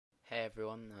Hey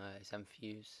everyone, it's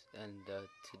Fuse, and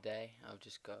today I've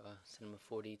just got a Cinema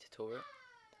 4D tutorial.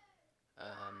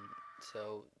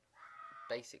 So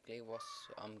basically what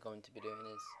I'm going to be doing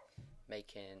is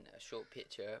making a short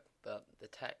picture, but the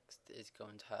text is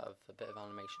going to have a bit of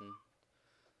animation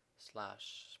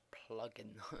slash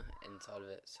plugin inside of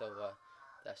it. So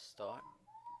let's start.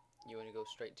 You want to go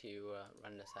straight to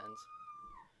render settings,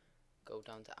 go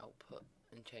down to output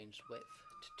and change width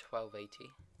to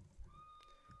 1280,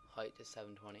 height to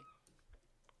 720.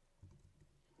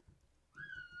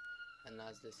 And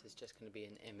as this is just going to be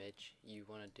an image, you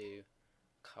want to do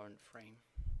current frame.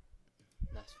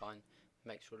 That's fine.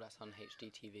 Make sure that's on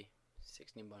HDTV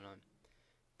 16:9.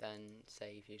 Then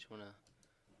say if you just want to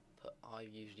put, I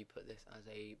usually put this as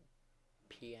a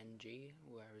PNG.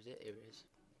 Where is it? Here it is.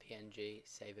 PNG.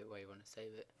 Save it where you want to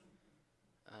save it.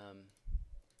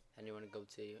 Then you want to go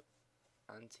to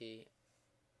anti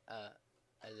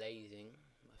aliasing.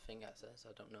 I think that says.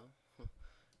 I don't know. And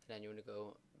then you want to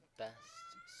go best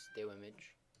still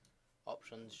image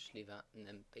options, just leave that, and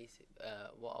then basic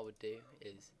what I would do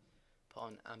is put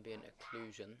on ambient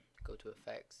occlusion, go to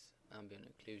effects, ambient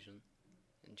occlusion,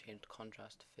 and change the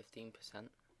contrast to 15%,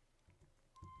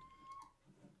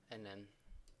 and then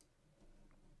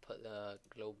put the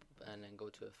globe, and then go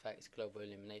to effects, global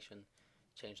illumination,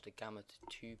 change the gamma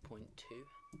to 2.2.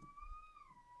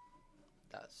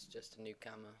 That's just a new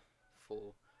gamma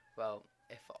for, well,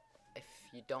 if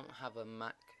you don't have a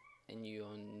Mac and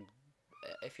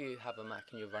if you have a Mac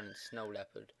and you're running Snow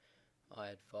Leopard, I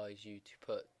advise you to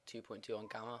put 2.2 on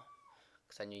gamma,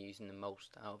 because then you're using the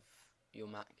most out of your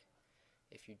Mac.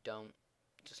 If you don't,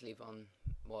 just leave it on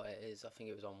what it is. I think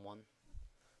it was on 1,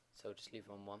 so just leave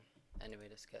it on 1. Anyway,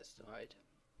 let's get started.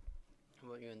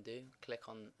 What you're going to do, click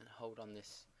on and hold on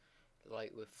this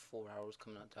light with 4 arrows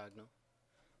coming out diagonal,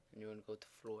 and you're going to go to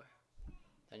floor.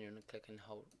 Then you're going to click and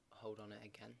hold on it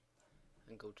again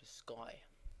and go to sky.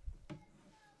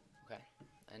 Okay,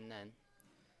 and then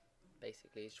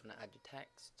basically you just want to add your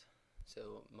text,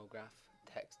 so MoGraph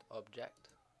text object,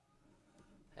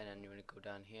 and then you want to go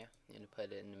down here, you're going to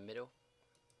put it in the middle,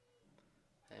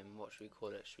 and what should we call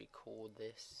it? Should we call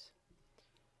this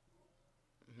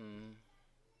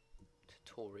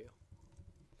tutorial?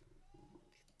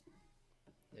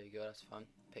 There you go, that's fine.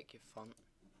 Pick your font.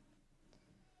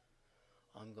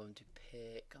 I'm going to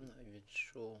pick, I'm not even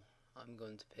sure, I'm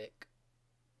going to pick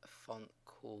a font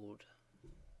called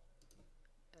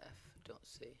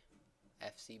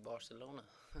FC Barcelona.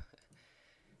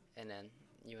 And then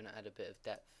you want to add a bit of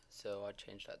depth, so I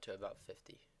changed that to about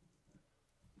 50.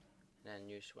 And then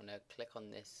you just want to click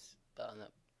on this button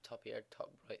up top here,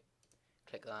 top right,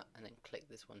 click that, and then click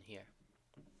this one here.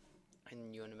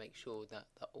 And you want to make sure that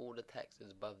all the text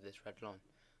is above this red line,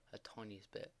 a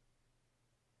tiniest bit,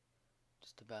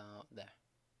 just about there.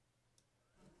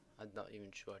 I'm not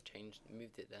even sure I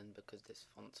moved it then because this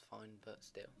font's fine, but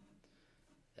still.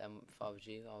 Then if I was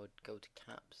you, I would go to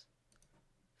caps,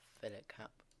 fillet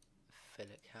cap,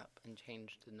 and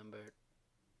change the number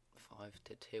 5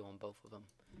 to 2 on both of them.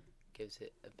 Gives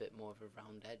it a bit more of a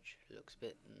round edge, looks a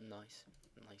bit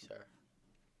nicer.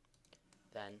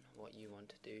 Then what you want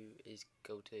to do is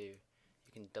go to,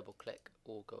 you can double click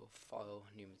or go file,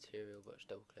 new material, but just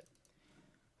double click.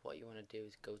 What you want to do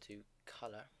is go to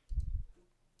color,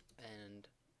 and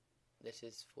this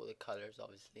is for the colors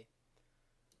obviously.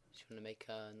 Just want to make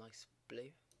a nice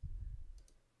blue,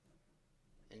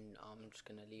 and I'm just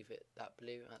going to leave it that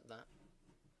blue at that.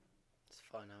 It's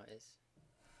fine how it is.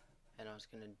 And I was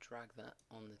going to drag that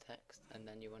on the text, and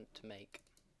then you want to make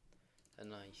a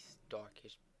nice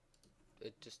darkish,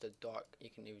 just a dark, you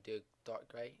can either do a dark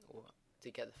grey, or to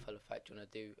get the full effect you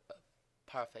want to do a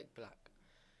perfect black.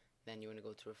 Then you want to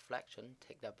go to reflection,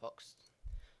 tick that box,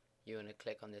 you want to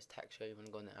click on this texture, you want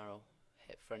to go on the arrow,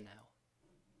 hit for now,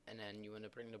 and then you want to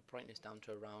bring the brightness down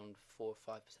to around 4 or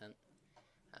 5%,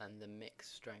 and the mix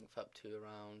strength up to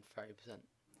around 30%.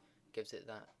 Gives it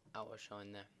that outer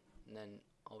shine there. And then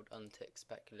I would untick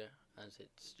specular, as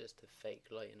it's just a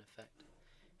fake lighting effect.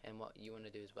 And what you want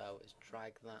to do as well is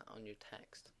drag that on your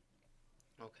text.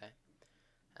 Okay,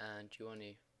 and you want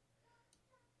to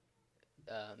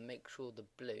make sure the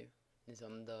blue is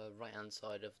on the right hand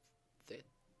side of the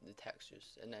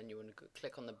textures, and then you want to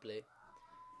click on the blue,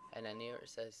 and then here it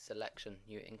says selection.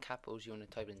 You in capitals you want to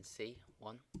type in C1,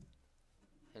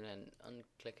 and then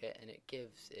unclick it, and it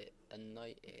gives it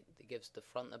it gives the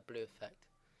front a blue effect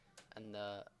and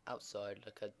the outside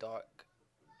like a dark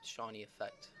shiny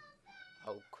effect.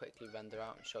 I'll quickly render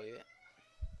out and show you it.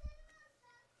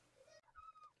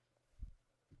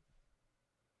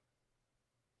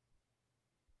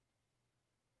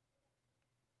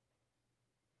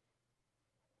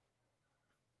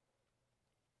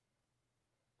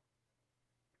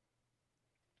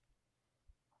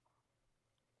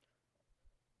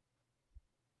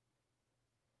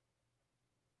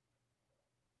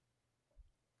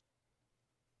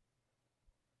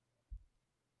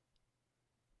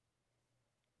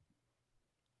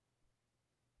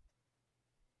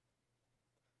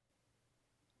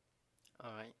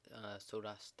 Alright, so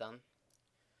that's done.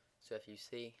 So if you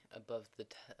see above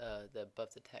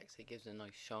above the text, it gives a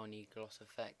nice shiny gloss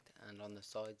effect, and on the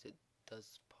sides it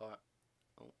does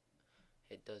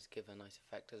give a nice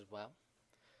effect as well.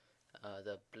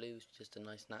 The blue is just a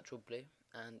nice natural blue,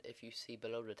 and if you see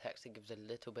below the text, it gives a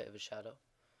little bit of a shadow.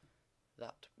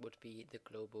 That would be the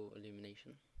global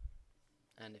illumination.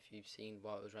 And if you've seen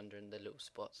while it was rendering the little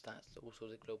spots, that's also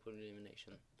the global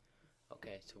illumination.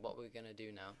 Okay, so what we're going to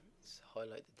do now is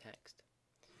highlight the text,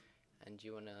 and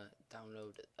you want to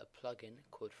download a plugin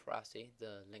called Thurasi.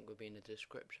 The link will be in the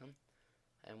description.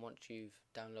 And once you've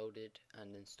downloaded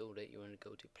and installed it, you want to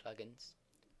go to plugins,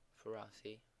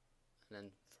 Thurasi, and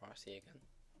then Thurasi again.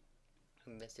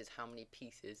 And this is how many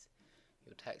pieces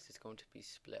your text is going to be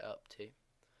split up to.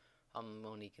 I'm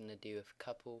only going to do a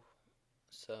couple,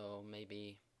 so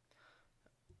maybe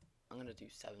I'm going to do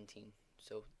 17.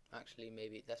 So actually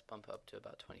maybe let's bump it up to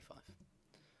about 25.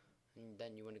 And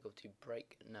then you want to go to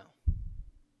break now.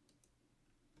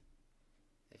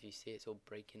 If you see, it's all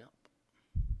breaking up.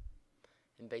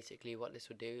 And basically what this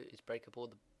will do is break up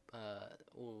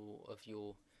all of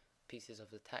your pieces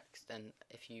of the text, and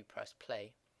if you press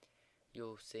play,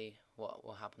 you'll see what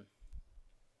will happen.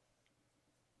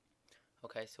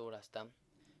 Okay, so all that's done.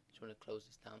 Just want to close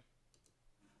this down.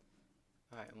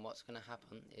 Alright, and what's going to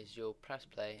happen is you'll press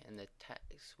play and the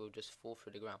text will just fall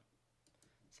through the ground.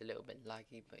 It's a little bit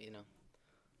laggy, but you know.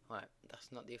 Alright,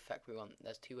 that's not the effect we want.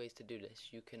 There's two ways to do this.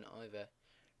 You can either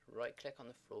right click on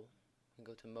the floor and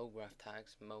go to mode graph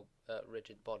tags,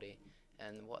 rigid body,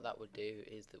 and what that would do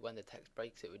is that when the text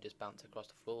breaks, it would just bounce across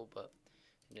the floor. But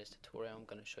in this tutorial I'm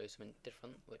going to show you something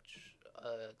different, which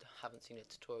I haven't seen a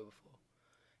tutorial before.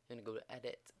 You're going to go to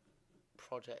edit,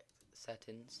 project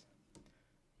settings,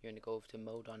 you're going to go over to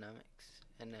mode dynamics,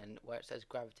 and then where it says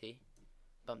gravity,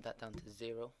 bump that down to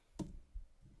 0,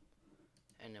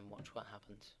 and then watch what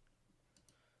happens.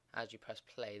 As you press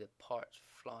play, the parts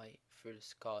fly through the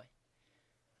sky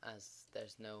as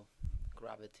there's no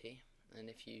gravity, and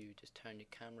if you just turn your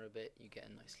camera a bit, you get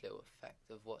a nice little effect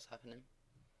of what's happening.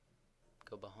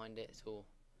 Go behind it, it's all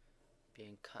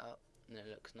being cut up and it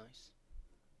looks nice.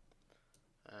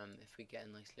 If we get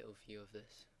a nice little view of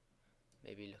this,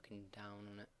 maybe looking down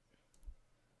on it,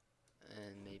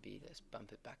 and maybe let's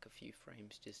bump it back a few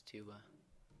frames just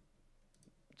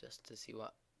to see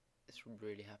what is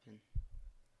really happening.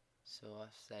 So I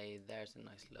say there's a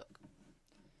nice look,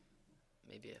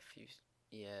 maybe a few,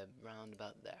 yeah, round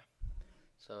about there.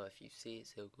 So if you see it,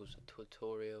 so it goes to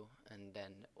tutorial and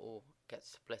then all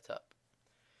gets split up.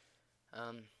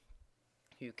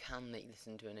 You can make this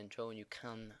into an intro, and you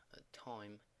can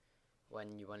time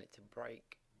when you want it to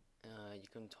break. You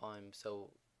can time so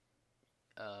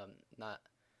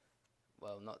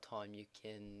not time, you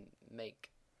can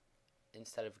make,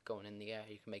 instead of going in the air,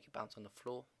 you can make it bounce on the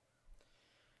floor.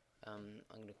 I'm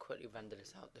going to quickly render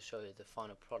this out to show you the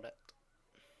final product.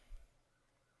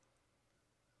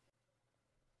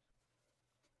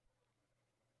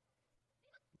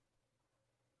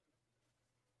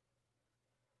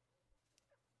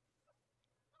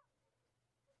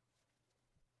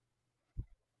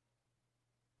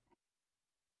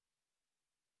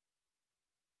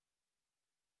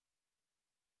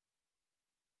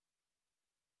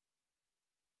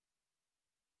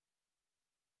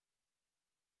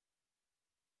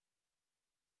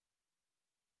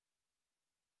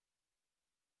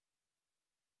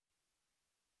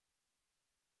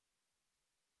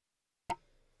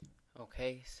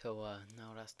 Okay, so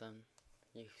now that's done,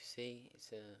 you see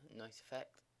it's a nice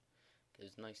effect,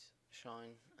 gives nice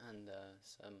shine, and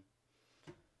some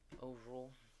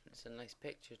overall it's a nice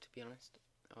picture, to be honest.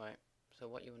 Alright, so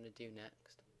what you want to do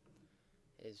next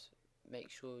is make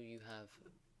sure you have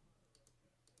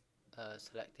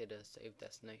selected a save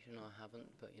destination. I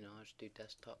haven't, but you know, I'll just do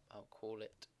desktop. I'll call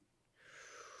it,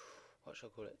 what should I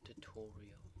call it,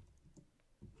 tutorial.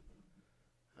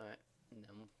 Alright, and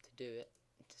then to do it,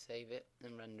 to save it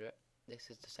and render it, this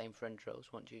is the same for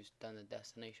intros. Once you've done the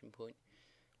destination point,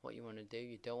 what you want to do,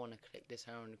 you don't want to click this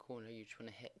arrow in the corner, you just want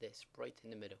to hit this right in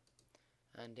the middle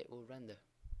and it will render.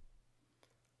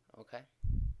 Okay,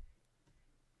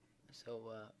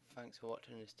 so thanks for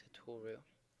watching this tutorial.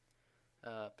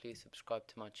 Please subscribe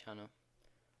to my channel,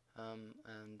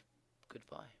 and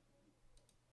goodbye.